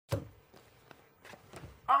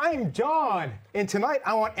I'm John, and tonight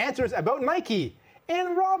I want answers about Nike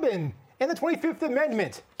and Robin and the 25th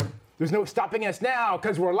Amendment. There's no stopping us now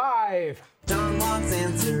because we're live. John wants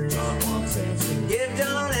answers. John wants answers. Give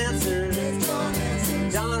John answers. Give John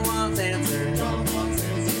answers. John wants answers. John wants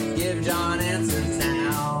answers. Give John answers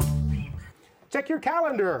now. Check your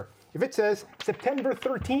calendar. If it says September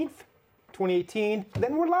 13th, 2018,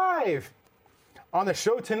 then we're live. On the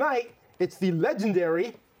show tonight, it's the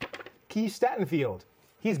legendary Keith Stattenfield.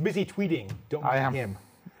 He's busy tweeting. Don't mind him.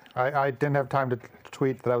 I didn't have time to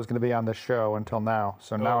tweet that I was going to be on the show until now,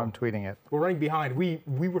 so now I'm tweeting it. We're running behind. We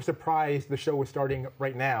were surprised the show was starting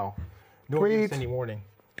right now. No one gave us any warning.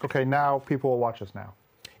 Okay, now people will watch us now.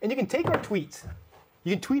 And you can take our tweets.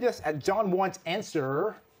 You can tweet us at John Wants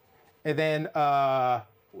Answer, and then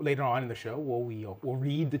later on in the show, we'll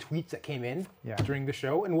read the tweets that came in during the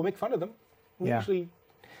show, and we'll make fun of them. We usually,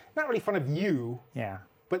 not really fun of you,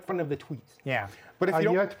 but fun of the tweets. Yeah. But if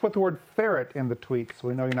you have to put the word ferret in the tweet so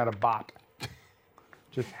we know you're not a bot.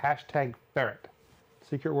 Just hashtag ferret.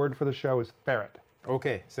 Secret word for the show is ferret.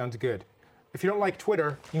 Okay, sounds good. If you don't like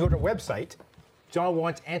Twitter, you can go to our website,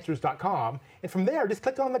 johnwantsanswers.com, and from there, just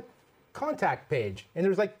click on the contact page. And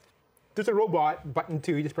there's a robot button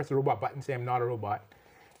too. You just press the robot button, say I'm not a robot,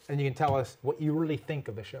 and you can tell us what you really think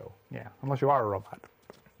of the show. Yeah, unless you are a robot.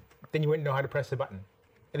 Then you wouldn't know how to press the button.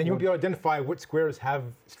 And then you won't be able to identify what squares have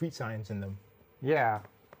street signs in them. Yeah.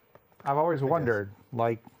 I've always wondered,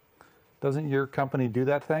 doesn't your company do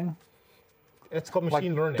that thing? It's called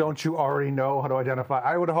machine learning. Don't you already know how to identify?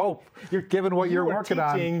 I would hope, given what you're working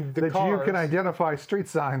on, that you can identify street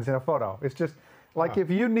signs in a photo. It's just, if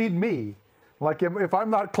you need me, if I'm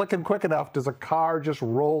not clicking quick enough, does a car just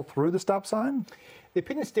roll through the stop sign? The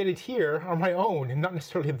opinions stated here are my own and not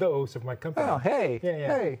necessarily those of my company. Oh, hey.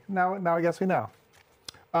 Hey, now I guess we know.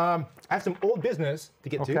 I have some old business to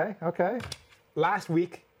get to. Okay. Last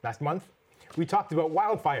month, we talked about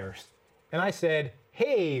wildfires. And I said,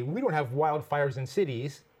 hey, we don't have wildfires in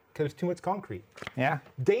cities because there's too much concrete. Yeah.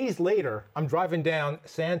 Days later, I'm driving down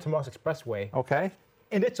San Tomas Expressway. Okay.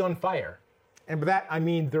 And it's on fire. And by that, I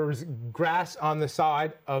mean there's grass on the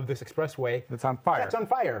side of this expressway. It's on fire. That's on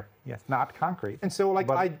fire. Yes, not concrete. And so,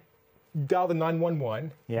 I dial the 911,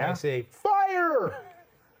 and I say, fire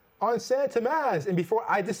on San Tomas. And before,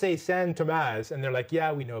 I just say San Tomas, and they're like,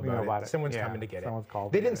 yeah, we know about it. Someone's coming to get it.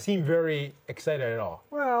 They didn't seem very excited at all.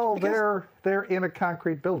 Well, they're in a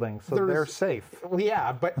concrete building, so they're safe. Well,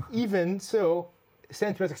 yeah, but even so,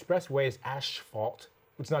 San Tomas Expressway is asphalt,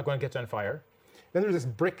 which is not going to get on fire. Then there's this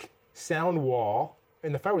brick sound wall,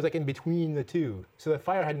 and the fire was in between the two, so the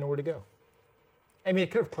fire had nowhere to go. I mean,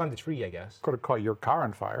 it could have climbed a tree, I guess. Could have caught your car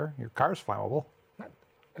on fire. Your car's flammable.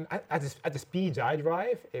 And at the speeds I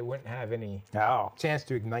drive, it wouldn't have any chance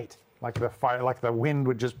to ignite. The wind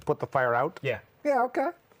would just put the fire out? Yeah. Yeah,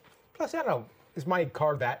 okay. Plus, I don't know, is my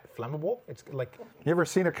car that flammable? It's like... You ever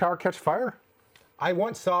seen a car catch fire? I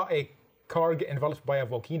once saw a car get enveloped by a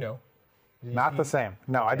volcano. Not the same.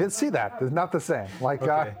 No, I did see that. It's not the same.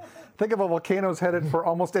 Think of a volcano's headed for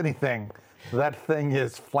almost anything. That thing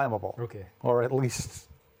is flammable. Okay. Or at least...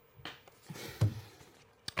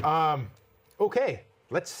 Okay,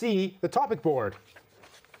 let's see the topic board.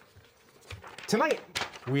 Tonight,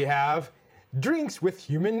 we have drinks with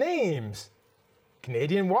human names,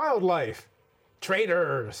 Canadian wildlife,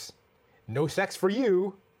 traitors, no sex for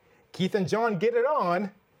you, Keith and John get it on,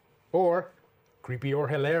 or creepy or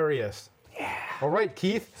hilarious. Yeah. All right,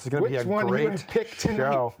 Keith, this is going to be a one great you have picked tonight?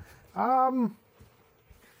 Show.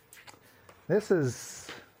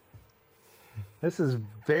 This is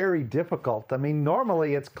very difficult. I mean,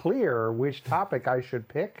 normally it's clear which topic I should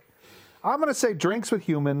pick. I'm going to say drinks with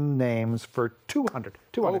human names for 200.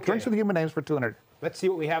 200. Okay. Drinks with human names for 200. Let's see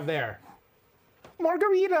what we have there.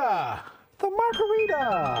 Margarita. The margarita.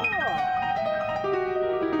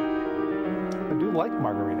 I do like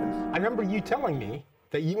margaritas. I remember you telling me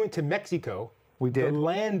that you went to Mexico. We did. The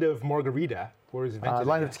land of margarita. Where is it?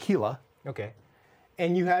 Land of tequila. Okay.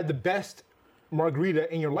 And you had the best margarita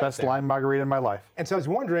in your life. Best lime margarita in my life. And so I was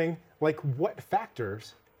wondering, what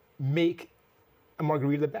factors make a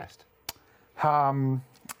margarita the best? In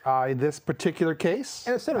this particular case,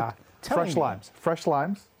 and instead of fresh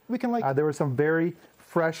limes. We can there were some very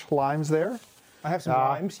fresh limes there. I have some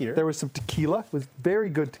limes here. There was some tequila. It was very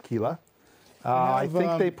good tequila. I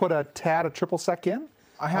think they put a tad of triple sec in.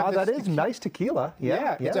 That is nice tequila.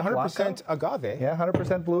 Yeah, it's 100% agave. Yeah,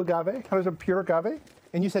 100% blue agave, 100% pure agave.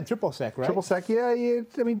 And you said triple sec, right? Triple sec, yeah.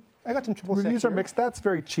 I mean, I got some triple sec. Reviews are mixed. That's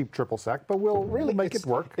very cheap triple sec, but we'll make it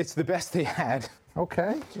work. It's the best they had.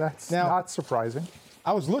 Okay, that's not surprising.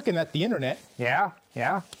 I was looking at the internet. Yeah.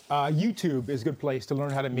 YouTube is a good place to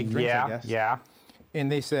learn how to make drinks, I guess. Yeah.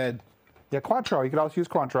 and they said, yeah, Cointreau. You could also use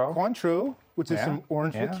Cointreau. Cointreau, which is some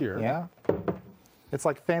orange liqueur. Yeah. It's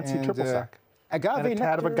like fancy triple sec. Agave and a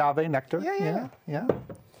tad of agave nectar. Yeah.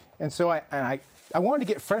 And so I wanted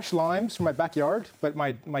to get fresh limes from my backyard, but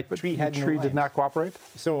my tree had no limes. Did not cooperate.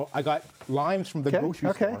 So I got limes from the grocery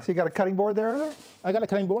store. Okay, so you got a cutting board there? I got a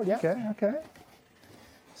cutting board, yeah. Okay.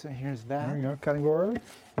 So here's that. There you go, cutting board.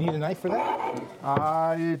 You need a knife for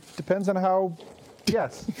that? It depends on how.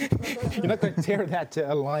 Yes. You're not going to tear that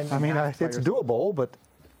to a lime. I mean, it's doable, but.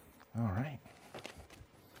 All right.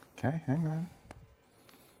 Okay, hang on.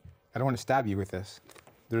 I don't want to stab you with this.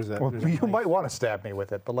 You might want to stab me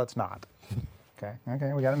with it, but let's not. Okay,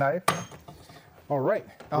 we got a knife. All right.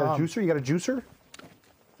 You got a juicer? You got a juicer?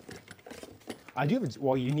 I do have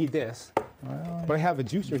well, you need this. Well, but I have a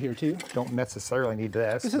juicer here too. Don't necessarily need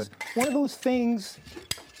this. This is one of those things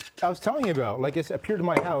I was telling you about. Like, it's appeared in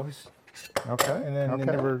my house. Okay. And then it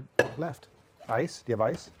never left. Ice? Do you have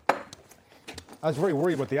ice? I was very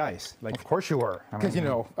worried about the ice. Like, of course you were. Because,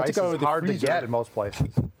 ice is hard to get in most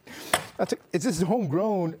places. It's this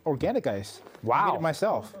homegrown organic ice. Wow. I made it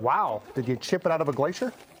myself. Wow. Did you chip it out of a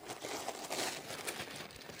glacier?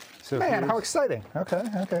 So man, how exciting. Okay,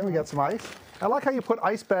 we got some ice. I like how you put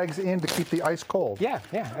ice bags in to keep the ice cold. Yeah.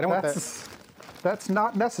 I don't want that. That's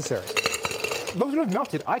not necessary. Those would have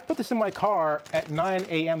melted. I put this in my car at 9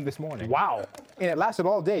 a.m. this morning. Wow. And it lasted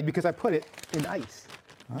all day because I put it in ice.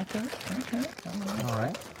 Okay. All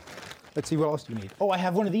right. Let's see, what else do you need? Oh, I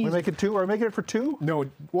have one of these. We make it two? Are we making it for two? No.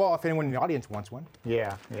 Well, if anyone in the audience wants one.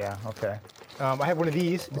 Yeah. Okay. I have one of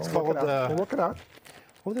these. It's called. We'll work it out.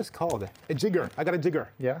 What is this called? A jigger. I got a jigger.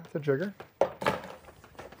 Yeah, it's a jigger.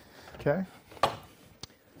 Okay.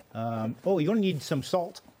 Oh, you're gonna need some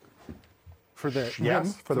salt for the rim.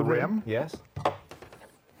 For the rim. Yes.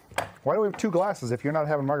 Why do we have two glasses if you're not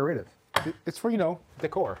having margaritas? It's for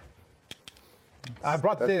decor. I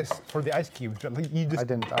brought this for the ice cubes. You just, I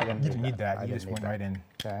didn't You didn't need that. You just went right in.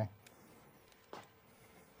 Okay.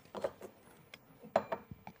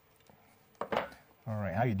 All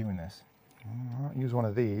right. How are you doing this? I'll use one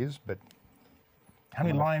of these, but how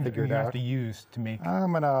many limes do you have to use to make?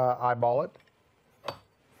 I'm gonna eyeball it.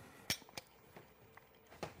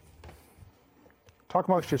 Talk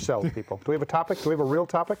amongst yourselves, people. Do we have a topic? Do we have a real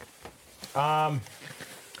topic? All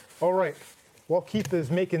right. While Keith is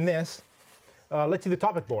making this, let's see the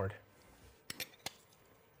topic board.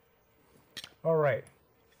 All right.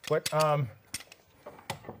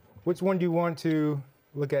 Which one do you want to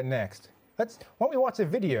look at next? Why don't we watch a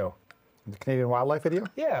video? The Canadian wildlife video?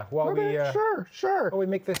 Yeah. Sure. While we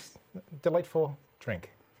make this delightful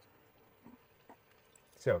drink.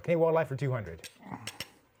 So, Canadian wildlife for 200.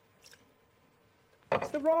 It's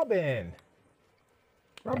the robin.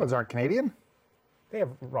 Robins aren't Canadian. They have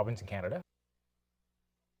robins in Canada.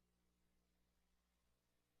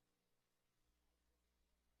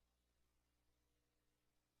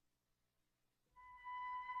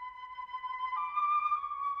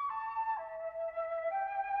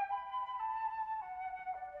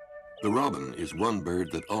 The robin is one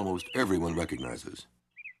bird that almost everyone recognizes.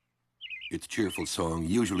 Its cheerful song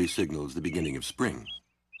usually signals the beginning of spring.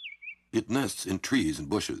 It nests in trees and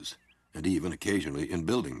bushes, and even occasionally in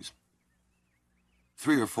buildings.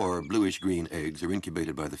 3 or 4 bluish-green eggs are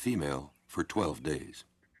incubated by the female for 12 days.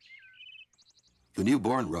 The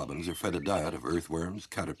newborn robins are fed a diet of earthworms,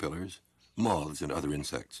 caterpillars, moths, and other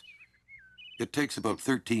insects. It takes about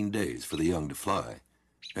 13 days for the young to fly,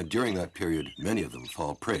 and during that period, many of them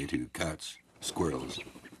fall prey to cats, squirrels,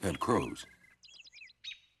 and crows.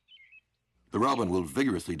 The robin will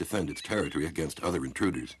vigorously defend its territory against other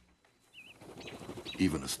intruders,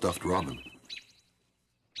 even a stuffed robin.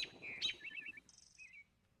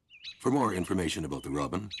 For more information about the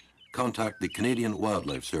robin, contact the Canadian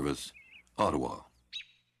Wildlife Service, Ottawa.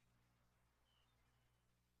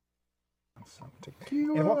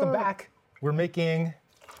 And welcome back. We're making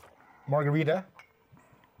margarita.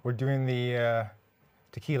 We're doing the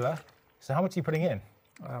tequila. So how much are you putting in?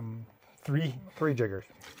 3 jiggers.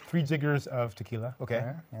 3 jiggers of tequila.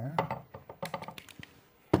 Okay. Yeah.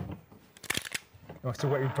 Oh, so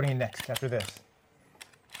what are you putting in next after this?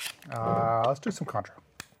 Let's do some Cointreau.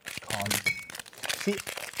 See,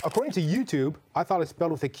 according to YouTube, I thought it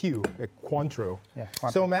spelled with a Q, like Cointreau. Yeah,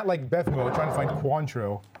 Cointreau. So I'm at like Bevmo trying to find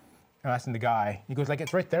Cointreau, and asking the guy. He goes like,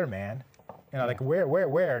 "It's right there, man." And I'm like,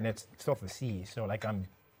 "Where?" And it's spelled with a C. So like I'm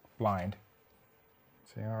blind.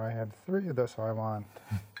 See, I had 3 of this, so I want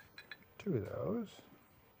 2 of those.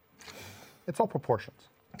 It's all proportions.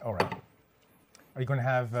 All right. Are you going to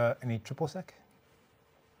have any triple sec?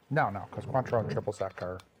 No, because Cointreau and triple sec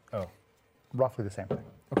are roughly the same thing.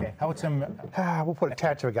 Okay. How about some? We'll put a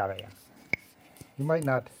touch of agave in. You might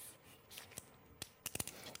not.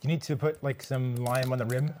 You need to put like some lime on the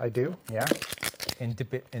rim. I do, yeah. And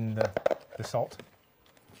dip it in the salt.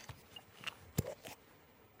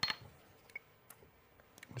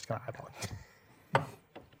 I'm just gonna eyeball it.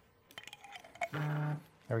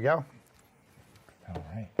 There we go. All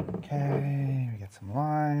right. Okay, we get some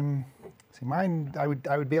lime. See, mine, I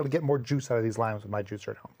would be able to get more juice out of these limes with my juicer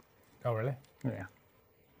at home. Oh, really? Yeah.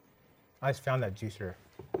 I just found that juicer.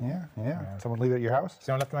 Yeah. Someone leave it at your house?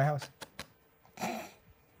 Someone left at my house.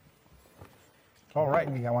 All right.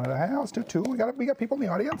 We got one at the house. Let's do two. We got people in the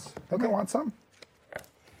audience. They may want some.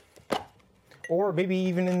 Or maybe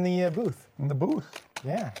even in the booth. In the booth.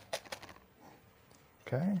 Yeah.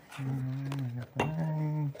 Okay.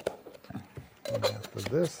 For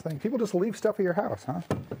this thing, people just leave stuff at your house, huh?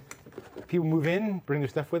 People move in, bring their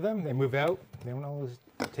stuff with them. They move out. They don't always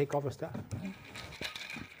take all their stuff.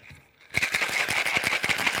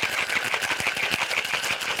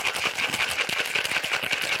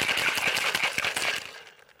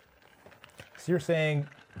 So you're saying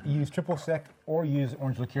use triple sec or use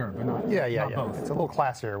orange liqueur, but not, not both. It's a little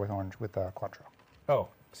classier with orange with Cointreau. Oh,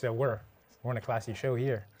 so we're in a classy show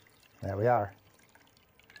here. There we are.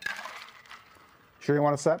 Sure you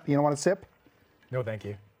want to sip? You don't want to sip? No, thank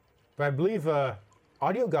you. But I believe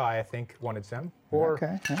audio guy, I think, wanted some, or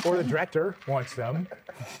or the director wants some.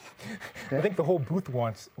 I think the whole booth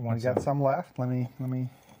wants We got some left. Let me. We'll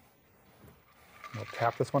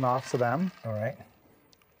tap this one off to them. All right.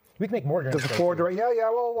 We can make more drinks. Does the floor direct? Yeah.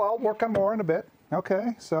 Well, I'll work on more in a bit.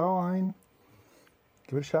 Okay, so I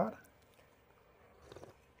give it a shot.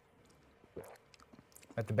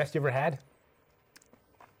 Like the best you ever had?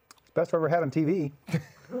 Best I've ever had on TV.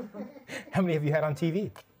 How many have you had on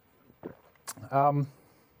TV?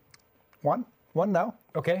 One now.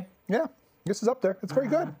 Okay. Yeah, this is up there. It's very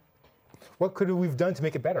good. What could we've done to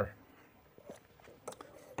make it better?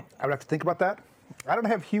 I would have to think about that. I don't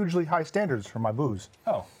have hugely high standards for my booze.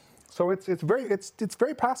 Oh. So it's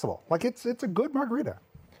very passable. Like it's a good margarita.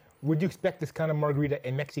 Would you expect this kind of margarita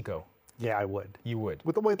in Mexico? Yeah, I would. You would.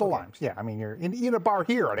 With the limes. Yeah, I mean, you're in a bar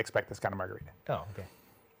here. I'd expect this kind of margarita. Oh, okay.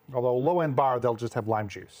 Although low-end bar, they'll just have lime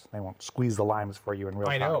juice. They won't squeeze the limes for you in real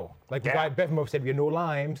time. I know. Like the guy at Bevmo said, we have no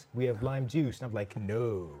limes. We have lime juice. And I'm like,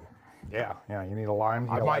 no. Yeah. You need a lime.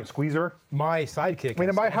 You need a lime squeezer. My sidekick. I mean,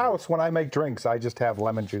 in my house, when I make drinks, I just have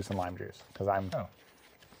lemon juice and lime juice because I'm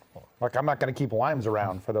not going to keep limes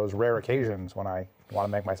around for those rare occasions when I want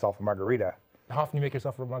to make myself a margarita. How often do you make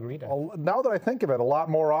yourself a margarita? Well, now that I think of it, a lot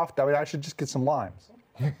more often. I mean, I should just get some limes.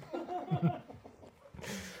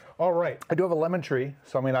 All right. I do have a lemon tree,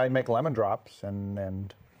 so I mean, I make lemon drops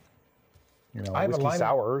and whiskey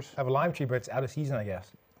sours. I have a lime tree, but it's out of season, I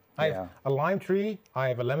guess. I have a lime tree, I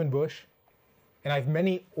have a lemon bush, and I have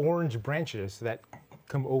many orange branches that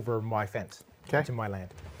come over my fence into my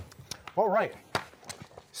land. All right.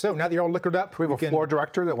 So now that you're all liquored up, we have a floor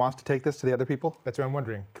director that wants to take this to the other people. That's what I'm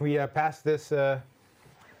wondering. Can we pass this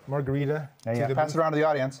margarita to the pass it around to the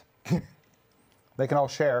audience. They can all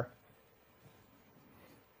share.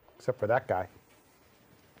 Except for that guy.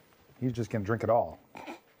 He's just going to drink it all.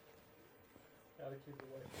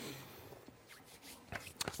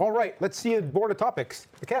 All right, let's see the board of topics,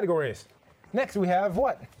 the categories. Next we have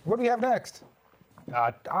what? What do we have next?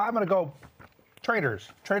 I'm going to go traders.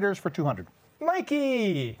 Traders for 200.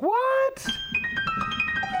 Mikey! What?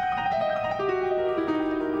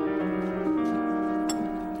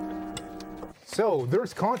 So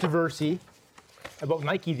there's controversy about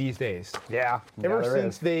Nike these days. Yeah. Ever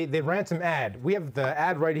since they ran some ad. We have the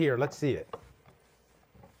ad right here. Let's see it.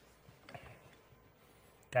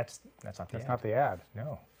 That's not the ad. That's not the ad.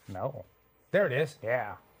 No. There it is.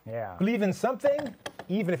 Yeah. Believe in something,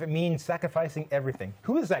 even if it means sacrificing everything.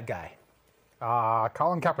 Who is that guy?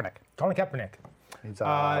 Colin Kaepernick. Colin Kaepernick. He's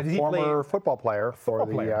a former football player for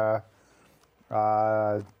the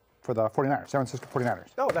 49ers, San Francisco 49ers.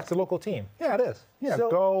 Oh, that's the local team. Yeah, it is. Yeah,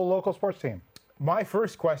 So- go local sports team. My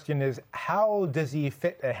first question is, how does he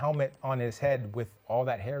fit a helmet on his head with all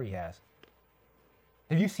that hair he has?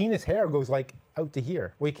 Have you seen his hair goes like out to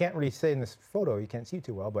here? Well, you can't really say in this photo, you can't see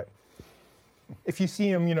too well, but if you see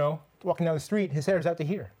him, walking down the street, his hair's out to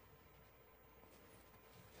here.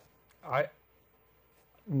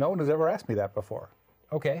 No one has ever asked me that before.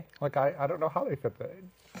 Okay. Like, I don't know how they fit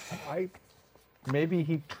that. Maybe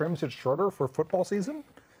he trims it shorter for football season?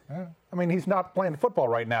 I mean, he's not playing football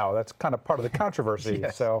right now. That's kind of part of the controversy.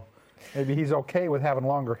 Yes. So maybe he's okay with having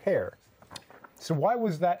longer hair. So why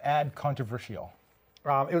was that ad controversial?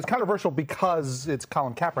 It was controversial because it's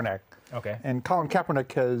Colin Kaepernick. Okay. And Colin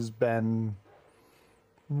Kaepernick has been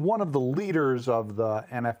one of the leaders of the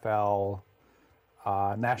NFL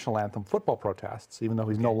national anthem football protests, even though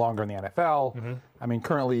he's no longer in the NFL. Mm-hmm. I mean,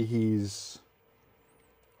 currently he's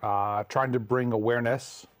trying to bring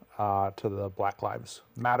awareness to the Black Lives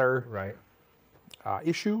Matter Right.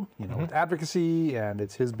 issue, with advocacy, and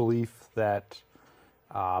it's his belief that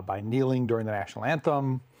by kneeling during the national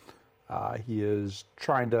anthem, he is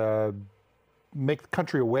trying to make the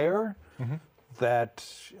country aware that,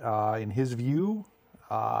 in his view,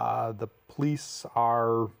 the police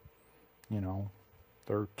are,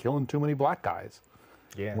 they're killing too many black guys.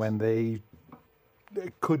 Yes. When they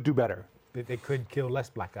could do better. They could kill less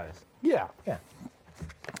black guys. Yeah. Yeah.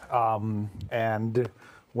 And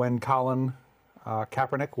when Colin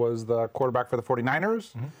Kaepernick was the quarterback for the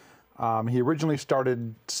 49ers, he originally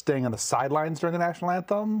started staying on the sidelines during the national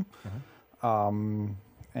anthem, and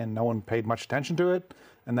no one paid much attention to it.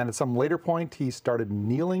 And then at some later point, he started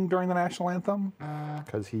kneeling during the national anthem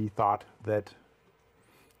because he thought that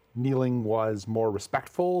kneeling was more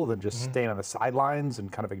respectful than just staying on the sidelines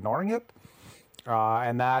and kind of ignoring it.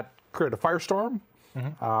 And that created a firestorm.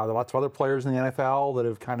 There are lots of other players in the NFL that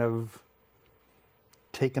have kind of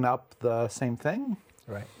taken up the same thing.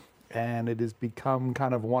 Right. And it has become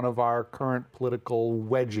kind of one of our current political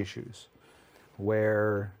wedge issues,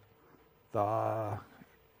 where the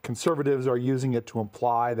conservatives are using it to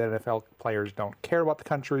imply that NFL players don't care about the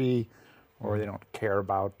country, or they don't care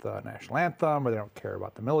about the national anthem, or they don't care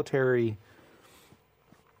about the military,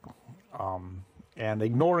 and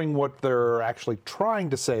ignoring what they're actually trying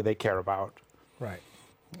to say they care about. Right.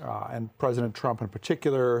 And President Trump in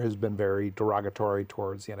particular has been very derogatory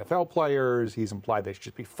towards the NFL players. He's implied they should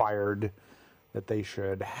just be fired, that they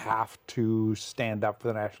should have to stand up for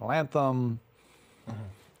the national anthem.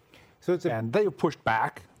 So it's and they have pushed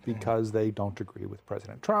back because they don't agree with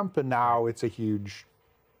President Trump, and now it's a huge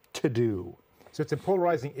to-do. So it's a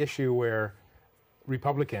polarizing issue where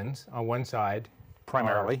Republicans on one side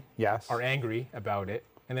Primarily, yes. are angry about it,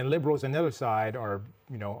 and then liberals on the other side are,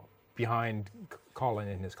 behind Colin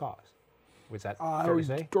and his cause. Was that fair to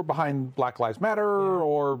say? Or behind Black Lives Matter,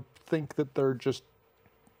 or think that they're just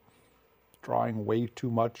drawing way too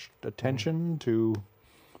much attention to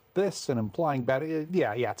this and implying bad.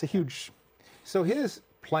 Yeah, it's a huge. So his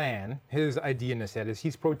plan, his idea in his head is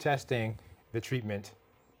he's protesting the treatment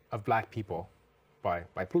of black people by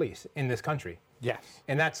police in this country. Yes.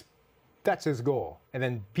 And that's his goal. And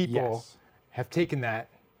then people Yes. have taken that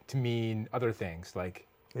to mean other things, like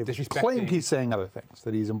They've disrespecting. claimed he's saying other things,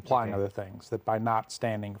 that he's implying Okay. other things, that by not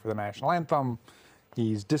standing for the national anthem,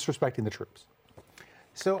 he's disrespecting the troops.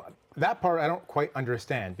 So that part I don't quite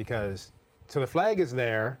understand, because so the flag is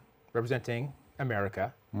there representing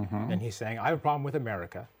America, and he's saying, I have a problem with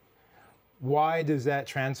America. Why does that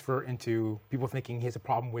transfer into people thinking he has a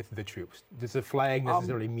problem with the troops? Does the flag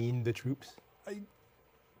necessarily mean the troops?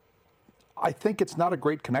 I think it's not a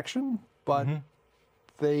great connection, but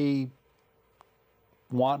they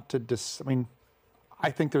want to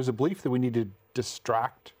I think there's a belief that we need to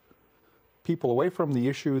distract people away from the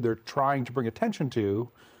issue they're trying to bring attention to,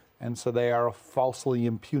 and so they are falsely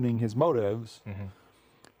impugning his motives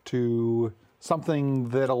to something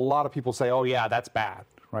that a lot of people say, oh yeah, that's bad,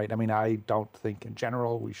 right? I mean, I don't think in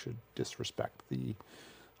general we should disrespect the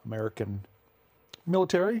American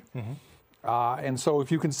military. And so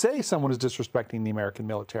if you can say someone is disrespecting the American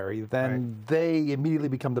military, then they immediately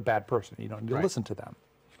become the bad person. You don't need to listen to them.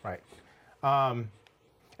 Right. And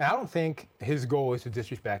I don't think his goal is to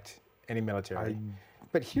disrespect any military.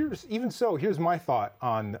 But here's my thought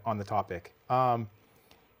on the topic.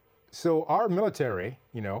 So our military,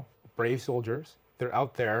 brave soldiers, they're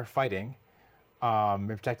out there fighting and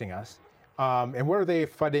protecting us. And what are they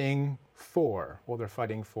fighting for? Well, they're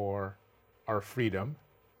fighting for our freedom,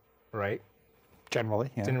 right?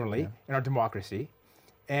 Generally. And our democracy.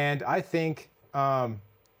 And I think one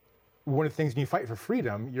of the things when you fight for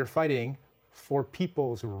freedom, you're fighting for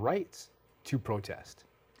people's rights to protest.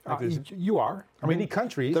 You are. Many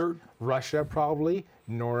countries, Russia probably,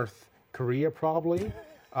 North Korea probably,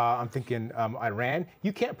 I'm thinking Iran,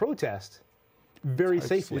 you can't protest very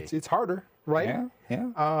safely. It's harder. Right?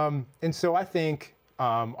 Yeah. And so I think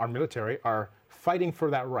our military are fighting for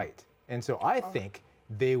that right. And so I think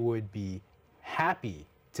they would be happy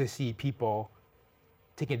to see people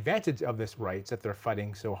take advantage of this rights that they're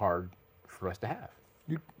fighting so hard for us to have.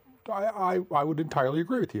 I would entirely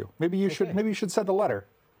agree with you. Maybe you should send a letter.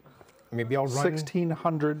 Maybe I'll run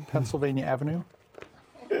 1600 Pennsylvania Avenue,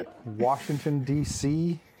 Washington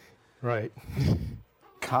D.C. Right.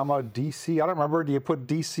 Comma D.C. I don't remember. Do you put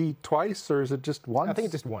D.C. twice, or is it just once? I think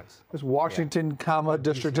it's just once. It's Washington, comma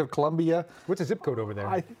District of Columbia. What's the zip code over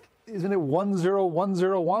there? Isn't it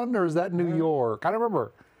 10101, or is that New York? I don't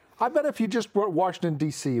remember. I bet if you just wrote Washington,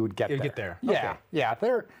 D.C., you would get there. You'd get there. Yeah, Okay. yeah.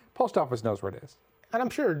 Their post office knows where it is. And I'm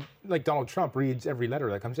sure, like, Donald Trump reads every letter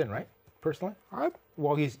that comes in, right? Personally?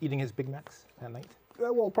 While he's eating his Big Macs at night?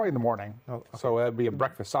 Well, probably in the morning. Oh, okay. So it'd be a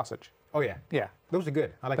breakfast sausage. Oh, yeah. Yeah. Those are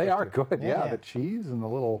good. I like They those are too. good, yeah. The cheese and the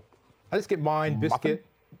little... I just get mine, biscuit,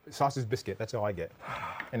 sausage biscuit. That's all I get.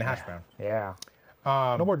 And a hash brown. Yeah.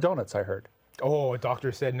 No more donuts, I heard. Oh, a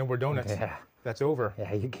doctor said no more donuts. Yeah. That's over.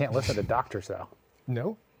 Yeah, you can't listen to doctors, though.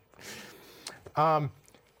 No?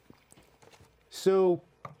 So,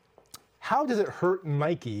 how does it hurt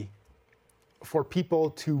Nike for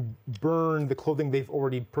people to burn the clothing they've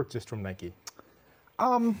already purchased from Nike?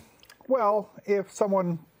 Well, if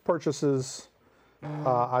someone purchases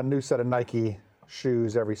a new set of Nike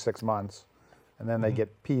shoes every 6 months, and then they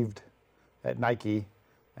get peeved at Nike,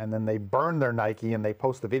 and then they burn their Nike and they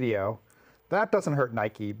post the video, that doesn't hurt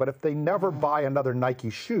Nike. But if they never buy another Nike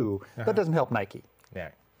shoe, that doesn't help Nike. Yeah.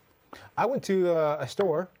 I went to a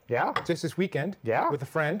store just this weekend with a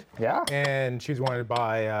friend. Yeah. And she was wanting to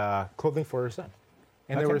buy clothing for her son.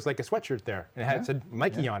 And there was like a sweatshirt there, and it said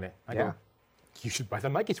Nike on it. I go, you should buy the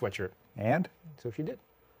Nike sweatshirt. And? So she did.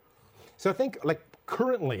 So I think, like,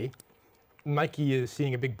 currently, Nike is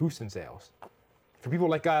seeing a big boost in sales. For people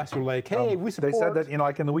like us who are like, hey, we support... They said that,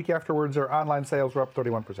 like in the week afterwards, their online sales were up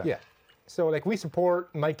 31%. Yeah. So, like, we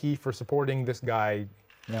support Nike for supporting this guy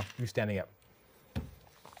who's standing up.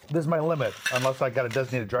 This is my limit, unless I got a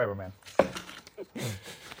designated driver, man.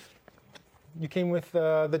 You came with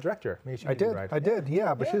the director. Maybe she did. I did,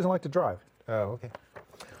 yeah, but she doesn't like to drive. Oh, okay.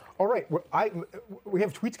 All right, we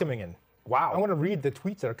have tweets coming in. Wow. I want to read the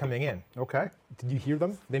tweets that are coming in. Okay. Did you hear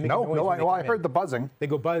them? They make No, I heard the buzzing. They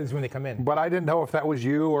go buzz when they come in. But I didn't know if that was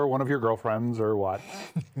you or one of your girlfriends or what.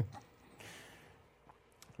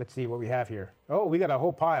 Let's see what we have here. Oh, we got a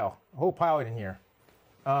whole pile in here.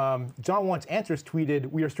 John Wants Answers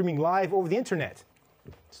tweeted, we are streaming live over the internet,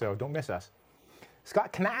 so don't miss us.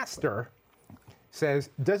 Scott Canaster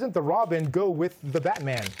says, doesn't the Robin go with the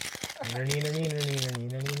Batman?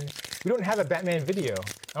 We don't have a Batman video.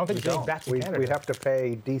 I don't think it's any Bats in Canada. We have to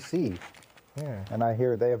pay DC. Yeah. And I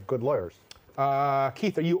hear they have good lawyers.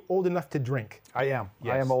 Keith, are you old enough to drink? I am.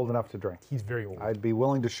 Yes. I am old enough to drink. He's very old. I'd be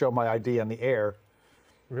willing to show my ID on the air.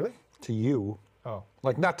 Really? To you. Oh.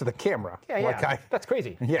 Like, not to the camera. Yeah. That's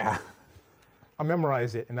crazy. Yeah. I'll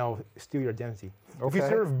memorize it and I'll steal your identity. Okay. If you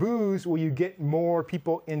serve booze, will you get more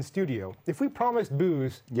people in studio? If we promised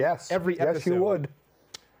booze every episode. Yes, you would.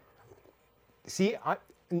 See,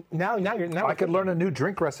 now I could learn a new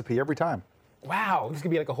drink recipe every time. Wow, this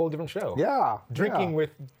could be like a whole different show. Yeah. Drinking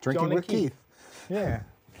with Keith. Yeah.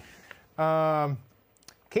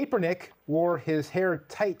 Kaepernick wore his hair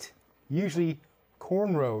tight, usually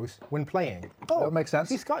cornrows, when playing. Oh, that makes sense.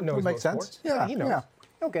 See, Scott knows. That makes sense. Sports. Yeah, he knows. Yeah.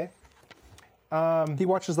 Okay. He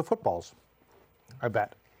watches the footballs, I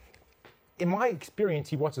bet. In my experience,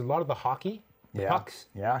 he watches a lot of the hockey, the pucks,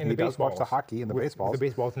 and he the does baseballs. watch the hockey and the baseballs. The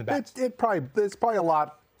baseballs and the bats. There's probably a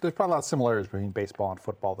lot of similarities between baseball and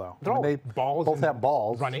football, though. They both have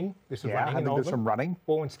balls. Running. There's some running. running. I think there's some running.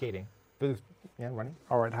 Oh, and skating. Running.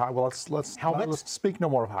 All right. Well, let's speak no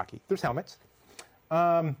more of hockey. There's helmets.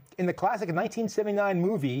 In the classic 1979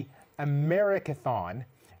 movie Americathon,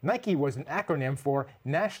 Nike was an acronym for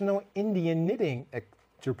National Indian Knitting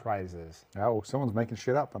Enterprises. Oh, someone's making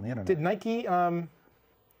shit up on the internet. Did Nike?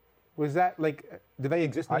 Was that like? Did they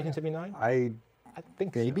exist in 1979? I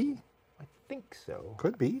think maybe. So. I think so.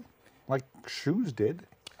 Could be. Like shoes did.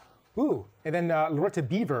 Ooh, and then Loretta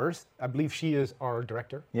Beavers, I believe she is our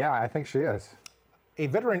director. Yeah, I think she is. A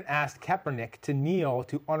veteran asked Kaepernick to kneel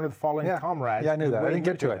to honor the fallen comrades. Yeah, I knew that. I didn't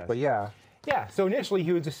get to it, but yeah. Yeah, so initially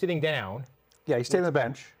he was just sitting down. Yeah, he stayed on the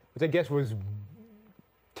bench. Which I guess was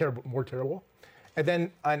more terrible. And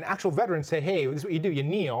then an actual veteran said, hey, this is what you do. You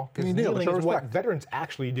kneel. Because kneeling is what veterans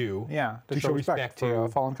actually do. Yeah, to show respect to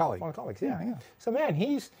fallen colleagues. Fallen colleagues, yeah. So, man,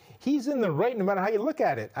 he's in the right no matter how you look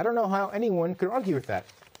at it. I don't know how anyone could argue with that.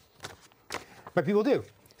 But people do.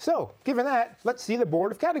 So, given that, let's see the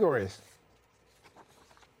board of categories.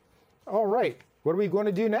 All right. What are we going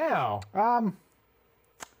to do now? I'm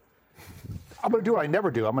going to do what I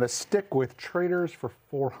never do. I'm going to stick with traders for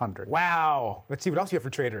 400. Wow. Let's see what else you have for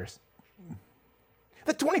traders.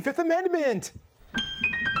 The 25th Amendment.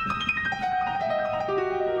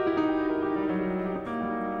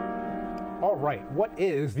 All right. What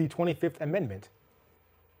is the 25th Amendment?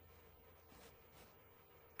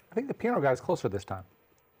 I think the piano guy's closer this time.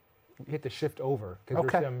 You hit the shift over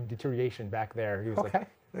because there's some deterioration back there. He was okay.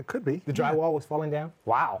 It could be. The drywall was falling down.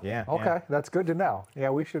 Wow. Yeah. Okay. That's good to know. Yeah,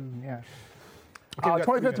 we should, Okay,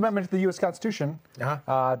 25th Amendment to the U.S. Constitution,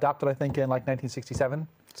 adopted, I think, in like 1967.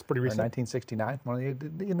 It's pretty recent. 1969,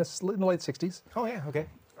 in the late 60s. Oh, yeah, okay.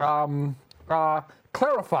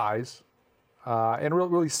 Clarifies and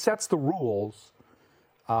really sets the rules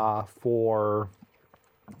for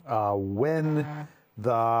when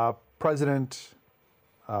the president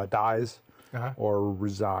dies or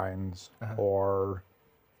resigns or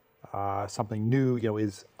something new,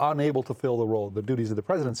 is unable to fill the duties of the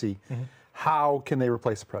presidency. How can they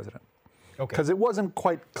replace the president? Because it wasn't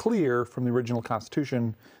quite clear from the original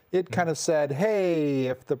Constitution. It kind of said, hey,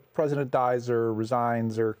 if the president dies or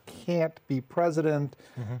resigns or can't be president,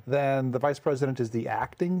 then the vice president is the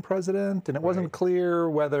acting president. And it wasn't clear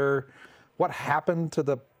what happened to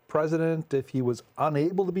the president if he was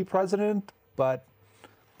unable to be president, but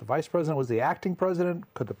the vice president was the acting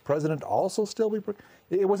president. Could the president also still be president?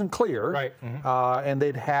 It wasn't clear. Right. And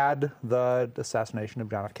they'd had the assassination of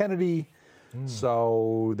John F. Kennedy.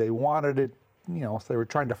 So they wanted it, so they were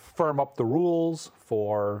trying to firm up the rules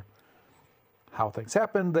for how things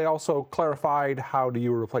happened. They also clarified how do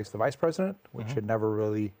you replace the vice president, which had never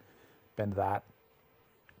really been that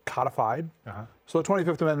codified. So the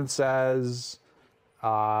 25th Amendment says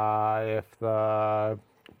if the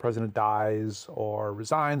president dies or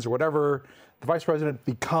resigns or whatever, the vice president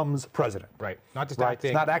becomes president. Right. Not just acting.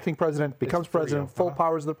 It's not acting president, becomes president, full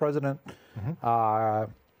powers of the president.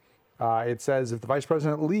 It says if the vice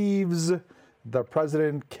president leaves, the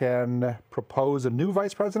president can propose a new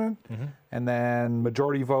vice president, and then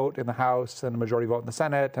majority vote in the House and a majority vote in the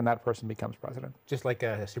Senate, and that person becoms president. Just like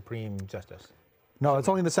a Supreme Justice. No, it's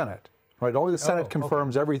only in the Senate. Right? Only the Senate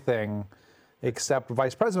confirms everything except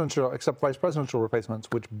vice presidential replacements,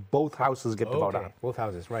 which both houses get to vote on. Both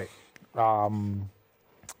houses, right. And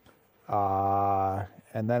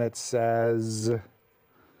then it says,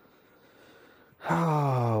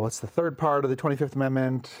 what's the third part of the 25th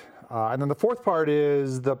Amendment? And then the fourth part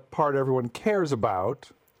is the part everyone cares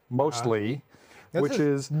about, mostly, which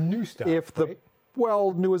is new stuff, if the,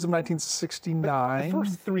 new as of 1969. The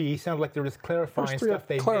first three sound like they're just clarifying stuff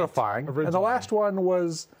they clarifying, meant originally. And the last one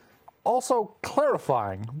was also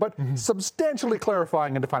clarifying, but substantially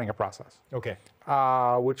clarifying and defining a process. Okay.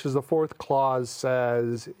 Which is the fourth clause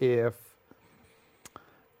says if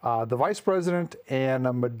the vice president and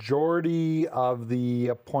a majority of the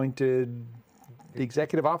appointed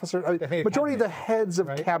executive officer, majority of the heads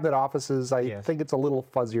of cabinet offices, I think it's a little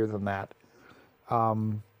fuzzier than that.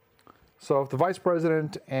 So if the vice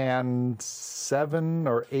president and 7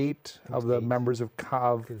 or 8 of the members of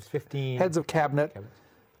 15 heads of cabinet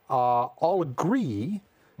all agree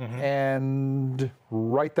and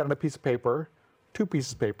write that on a piece of paper, 2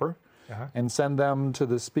 pieces of paper, and send them to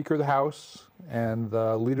the Speaker of the House and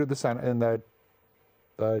the leader of the Senate and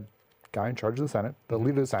the guy in charge of the Senate, the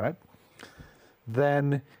leader of the Senate,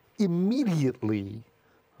 then immediately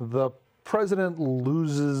the president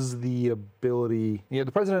loses the ability, the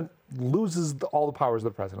president loses all the powers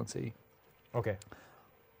of the presidency. Okay.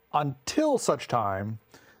 Until such time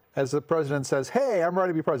as the president says, hey, I'm ready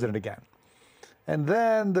to be president again. And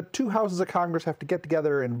then the 2 houses of Congress have to get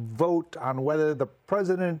together and vote on whether the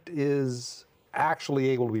president is actually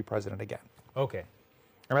able to be president again. Okay.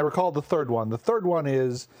 And I recall the third one. The third one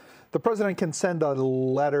is the president can send a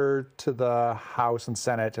letter to the House and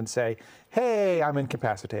Senate and say, hey, I'm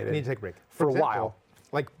incapacitated. I need to take a break. For a while.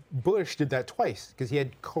 Like Bush did that twice because he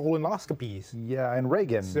had colonoscopies. Yeah, and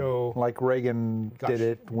Reagan. So, like Reagan did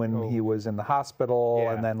it when he was in the hospital,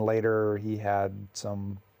 and then later he had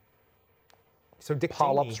some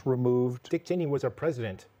polyps removed. Dick Cheney was our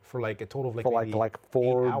president for like a total of like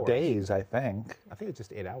 4 days, I think. I think it's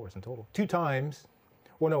just 8 hours in total. 2 times.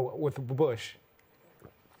 Well, no, with Bush.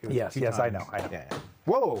 Yes, I know. Yeah.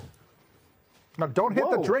 Whoa. Now, don't hit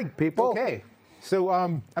the drink, people. Okay. So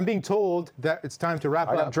I'm being told that it's time to wrap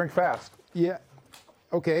up. I gotta drink fast. Yeah.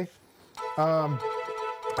 Okay.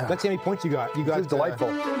 Let's see how many points you got. This is delightful.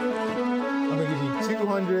 I'm gonna give you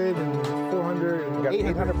 200 and 400 and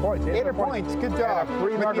 800 points. 800 points. Good job. Yeah,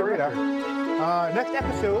 free margarita. Next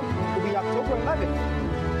episode will be October 11th.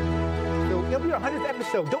 So it'll be our 100th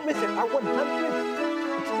episode. Don't miss it. Our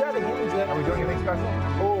 100th extravaganza. Are we doing anything special?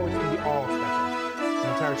 Oh, it's gonna be all special. The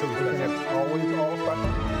entire show is gonna be always all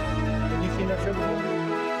special. Have you seen that show before?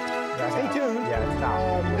 Stay tuned. Yeah, it's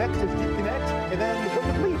now. Next is Keith Connect, and then the Book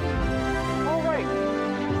of Leaf.